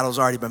means the battle's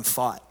already been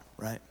fought,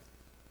 right?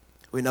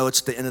 We know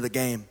it's the end of the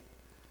game.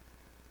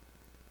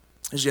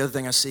 Here's the other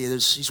thing I see.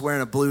 He's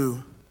wearing a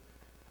blue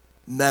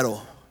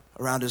medal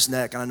around his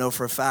neck, and I know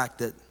for a fact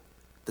that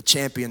the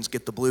champions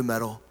get the blue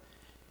medal.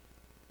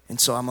 And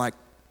so I'm like,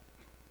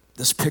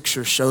 this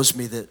picture shows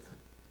me that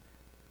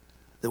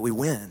we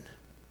win,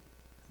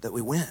 that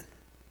we win.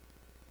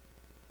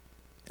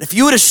 And if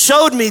you would have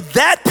showed me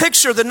that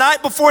picture the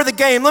night before the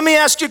game, let me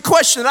ask you a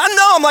question.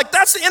 I'm like,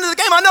 that's the end of the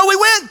game. I know we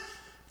win.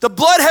 The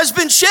blood has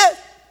been shed.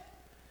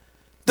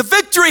 The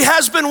victory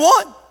has been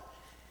won.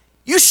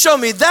 You show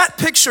me that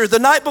picture the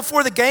night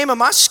before the game,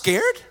 am I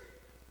scared?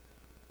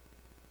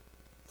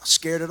 Not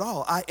scared at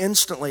all. I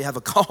instantly have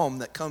a calm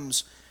that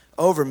comes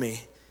over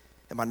me.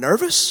 Am I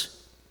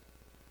nervous?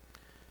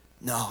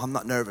 No, I'm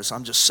not nervous.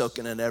 I'm just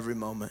soaking in every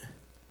moment.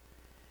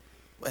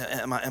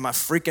 Am I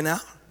freaking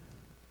out?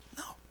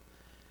 No.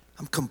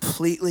 I'm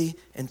completely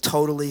and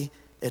totally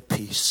at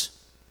peace.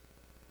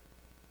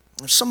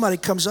 If somebody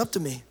comes up to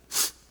me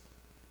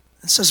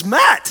and says,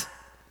 Matt,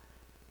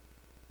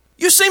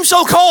 you seem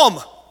so calm.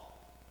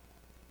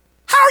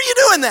 How are you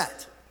doing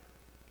that?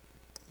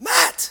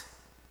 Matt,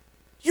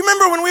 you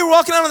remember when we were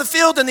walking out on the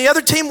field and the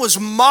other team was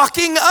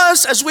mocking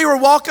us as we were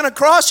walking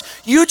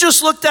across? You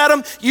just looked at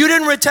them. You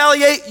didn't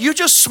retaliate. You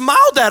just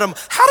smiled at them.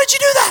 How did you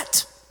do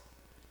that?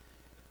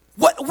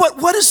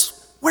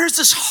 Where's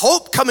this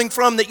hope coming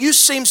from that you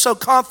seem so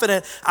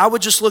confident? I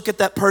would just look at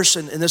that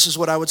person, and this is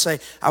what I would say.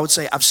 I would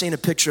say, I've seen a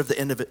picture of the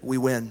end of it. We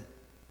win.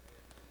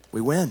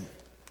 We win.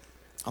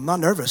 I'm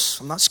not nervous.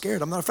 I'm not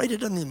scared. I'm not afraid.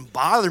 It doesn't even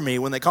bother me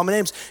when they call me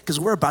names because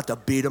we're about to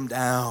beat them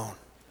down.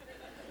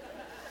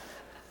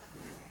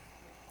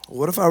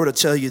 What if I were to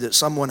tell you that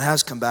someone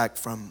has come back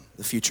from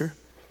the future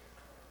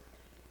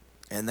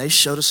and they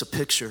showed us a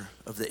picture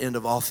of the end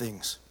of all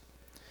things?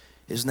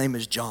 His name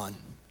is John.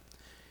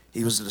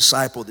 He was a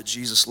disciple that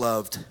Jesus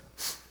loved.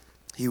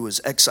 He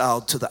was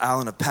exiled to the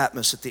island of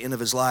Patmos at the end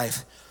of his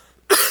life,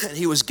 and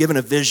he was given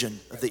a vision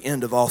of the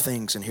end of all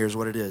things, and here's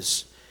what it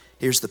is.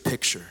 Here's the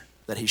picture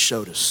that he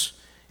showed us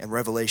in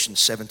Revelation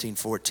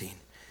 17:14.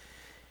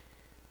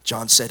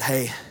 John said,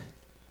 hey,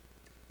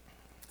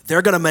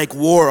 they're going to make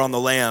war on the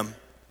Lamb,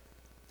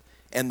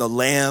 and the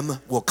Lamb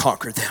will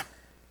conquer them.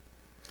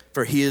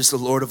 For he is the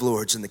Lord of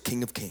lords and the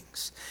King of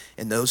kings,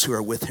 and those who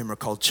are with him are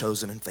called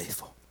chosen and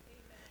faithful.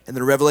 And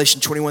then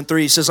Revelation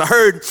 21:3, he says, I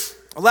heard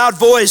a loud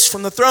voice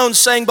from the throne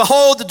saying,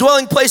 behold, the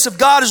dwelling place of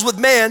God is with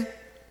man.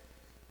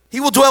 He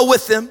will dwell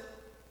with them,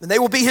 and they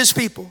will be his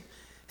people.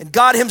 And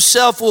God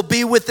himself will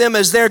be with them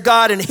as their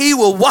God, and he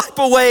will wipe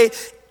away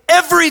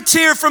every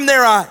tear from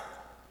their eye.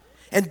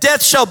 And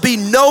death shall be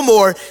no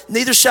more,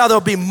 neither shall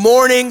there be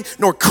mourning,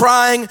 nor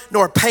crying,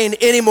 nor pain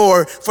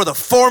anymore, for the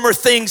former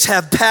things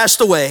have passed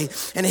away.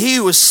 And he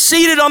who was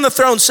seated on the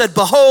throne said,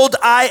 behold,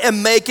 I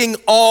am making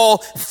all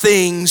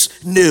things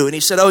new. And he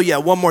said, oh yeah,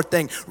 one more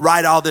thing,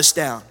 write all this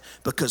down,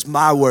 because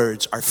my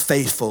words are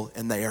faithful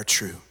and they are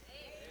true.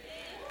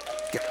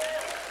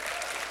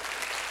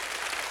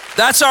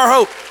 That's our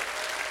hope.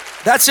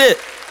 That's it.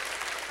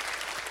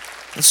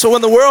 And so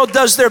when the world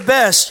does their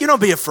best, you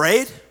don't be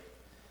afraid.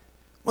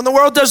 When the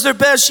world does their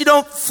best, you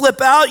don't flip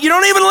out. You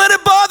don't even let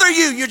it bother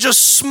you. You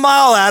just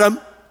smile at them.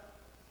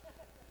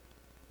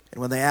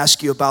 And when they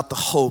ask you about the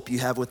hope you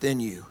have within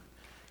you,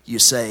 you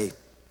say,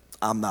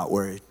 I'm not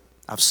worried.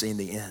 I've seen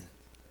the end.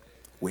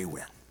 We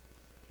win.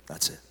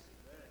 That's it.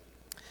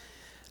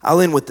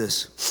 I'll end with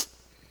this.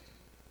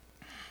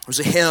 There's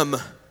a hymn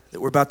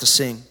that we're about to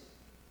sing.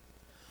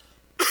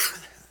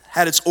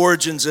 Had its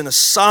origins in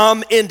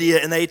Assam,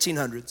 India in the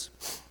 1800s.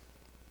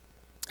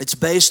 It's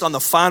based on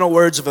the final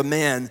words of a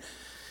man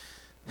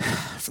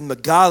from the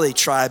Gali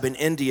tribe in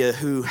India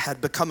who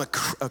had become a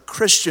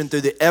Christian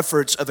through the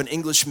efforts of an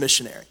English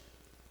missionary.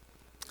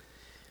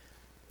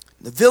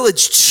 The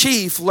village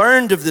chief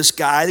learned of this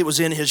guy that was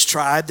in his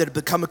tribe that had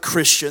become a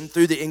Christian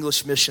through the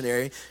English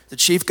missionary. The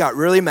chief got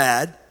really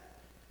mad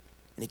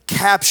and he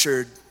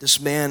captured this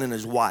man and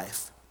his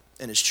wife.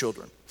 and his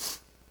children.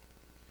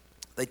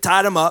 They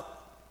tied him up.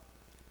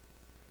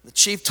 The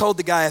chief told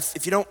the guy,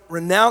 if you don't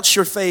renounce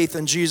your faith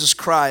in Jesus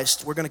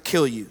Christ, we're going to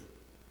kill you.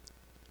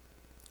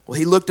 Well,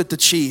 he looked at the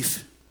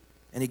chief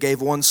and he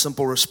gave one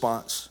simple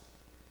response.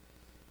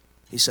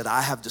 He said,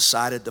 I have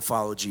decided to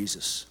follow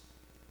Jesus.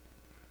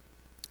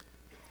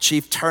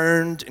 Chief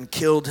turned and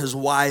killed his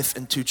wife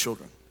and 2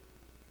 children.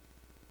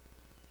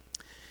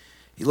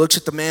 He looks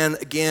at the man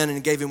again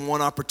and gave him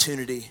one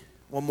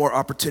more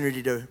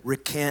opportunity to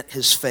recant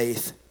his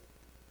faith.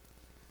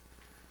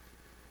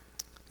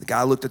 The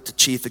guy looked at the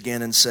chief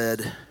again and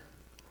said,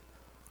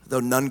 though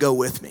none go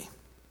with me,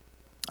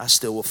 I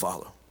still will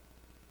follow.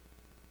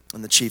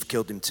 And the chief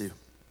killed him too.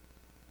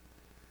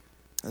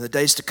 In the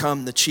days to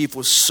come, the chief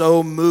was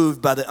so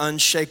moved by the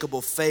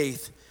unshakable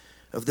faith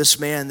of this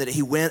man that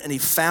he went and he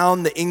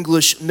found the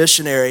English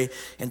missionary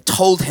and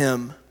told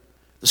him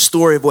the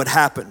story of what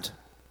happened.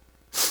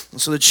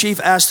 And so the chief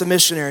asked the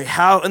missionary,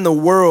 how in the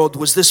world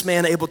was this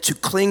man able to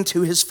cling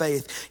to his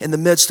faith in the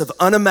midst of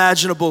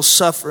unimaginable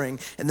suffering?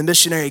 And the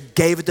missionary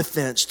gave a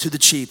defense to the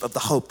chief of the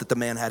hope that the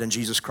man had in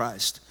Jesus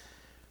Christ.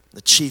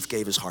 The chief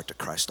gave his heart to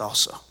Christ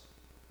also.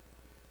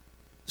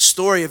 The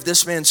story of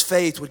this man's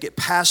faith would get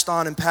passed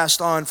on and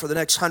passed on for the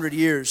next 100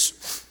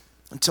 years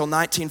until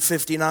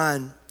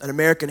 1959, an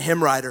American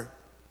hymn writer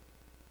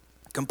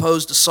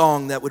composed a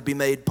song that would be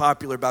made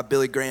popular by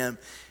Billy Graham,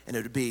 and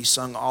it would be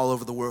sung all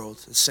over the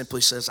world. It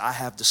simply says, I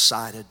have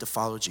decided to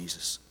follow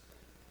Jesus.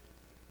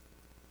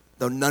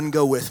 Though none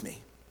go with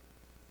me,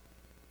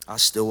 I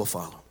still will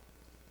follow.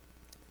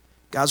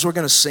 Guys, we're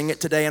going to sing it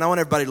today, and I want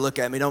everybody to look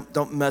at me.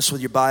 Don't mess with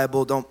your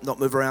Bible. Don't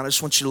move around. I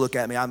just want you to look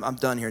at me. I'm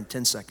done here in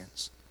 10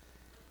 seconds.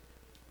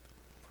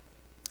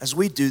 As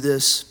we do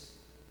this,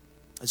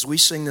 as we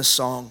sing this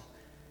song,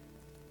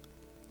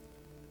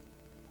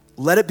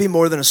 let it be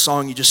more than a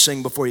song you just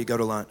sing before you go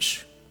to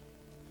lunch.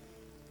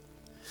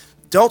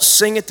 Don't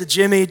sing it to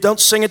Jimmy. Don't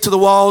sing it to the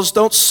walls.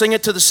 Don't sing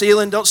it to the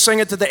ceiling. Don't sing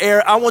it to the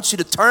air. I want you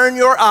to turn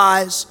your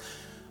eyes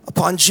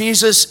upon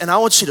Jesus, and I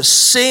want you to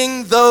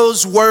sing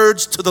those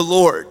words to the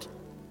Lord.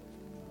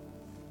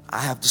 I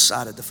have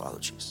decided to follow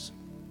Jesus.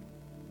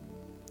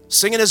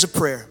 Sing it as a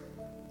prayer.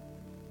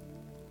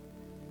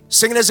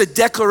 Sing it as a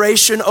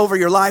declaration over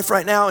your life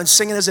right now, and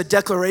sing it as a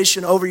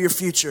declaration over your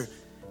future.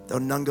 Though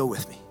none go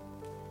with me,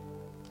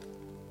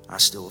 I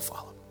still will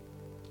follow.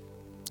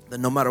 That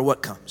no matter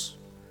what comes,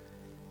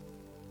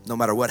 no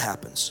matter what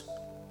happens,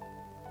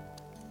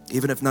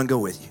 even if none go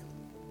with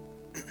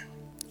you,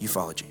 you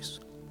follow Jesus.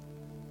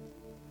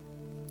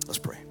 Let's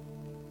pray.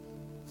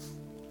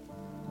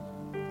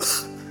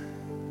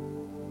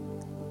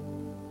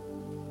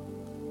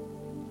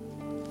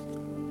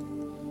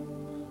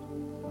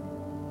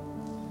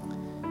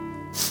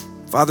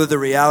 Father, the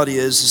reality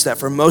is that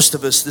for most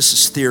of us, this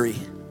is theory.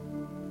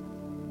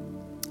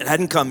 It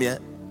hadn't come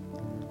yet.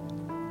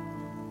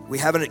 We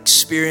haven't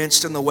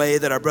experienced in the way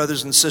that our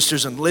brothers and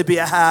sisters in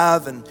Libya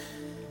have, and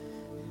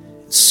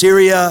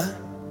Syria,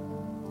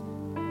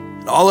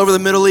 and all over the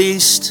Middle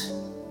East,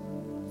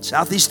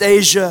 Southeast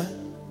Asia,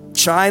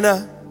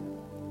 China.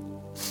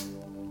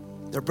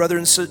 Their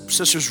brothers and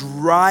sisters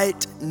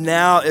right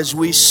now as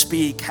we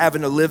speak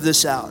having to live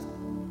this out.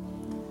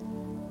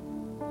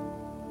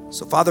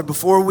 So Father,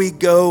 before we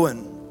go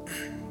and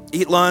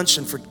eat lunch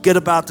and forget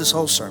about this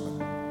whole sermon,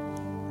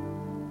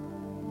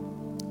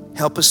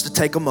 help us to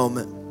take a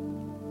moment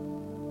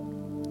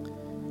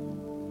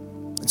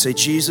and say,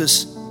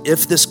 Jesus,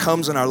 if this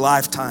comes in our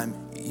lifetime,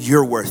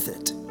 you're worth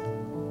it.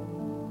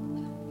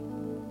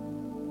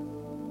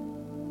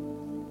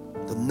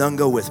 The none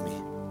go with me.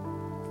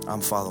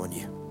 I'm following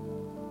you.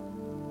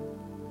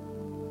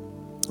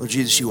 Lord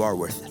Jesus, you are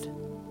worth it.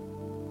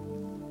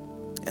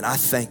 And I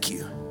thank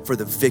you for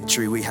the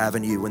victory we have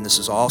in you when this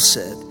is all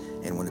said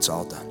and when it's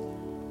all done.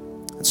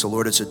 And so,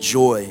 Lord, it's a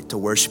joy to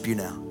worship you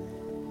now.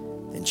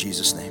 In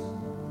Jesus' name,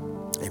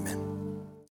 amen.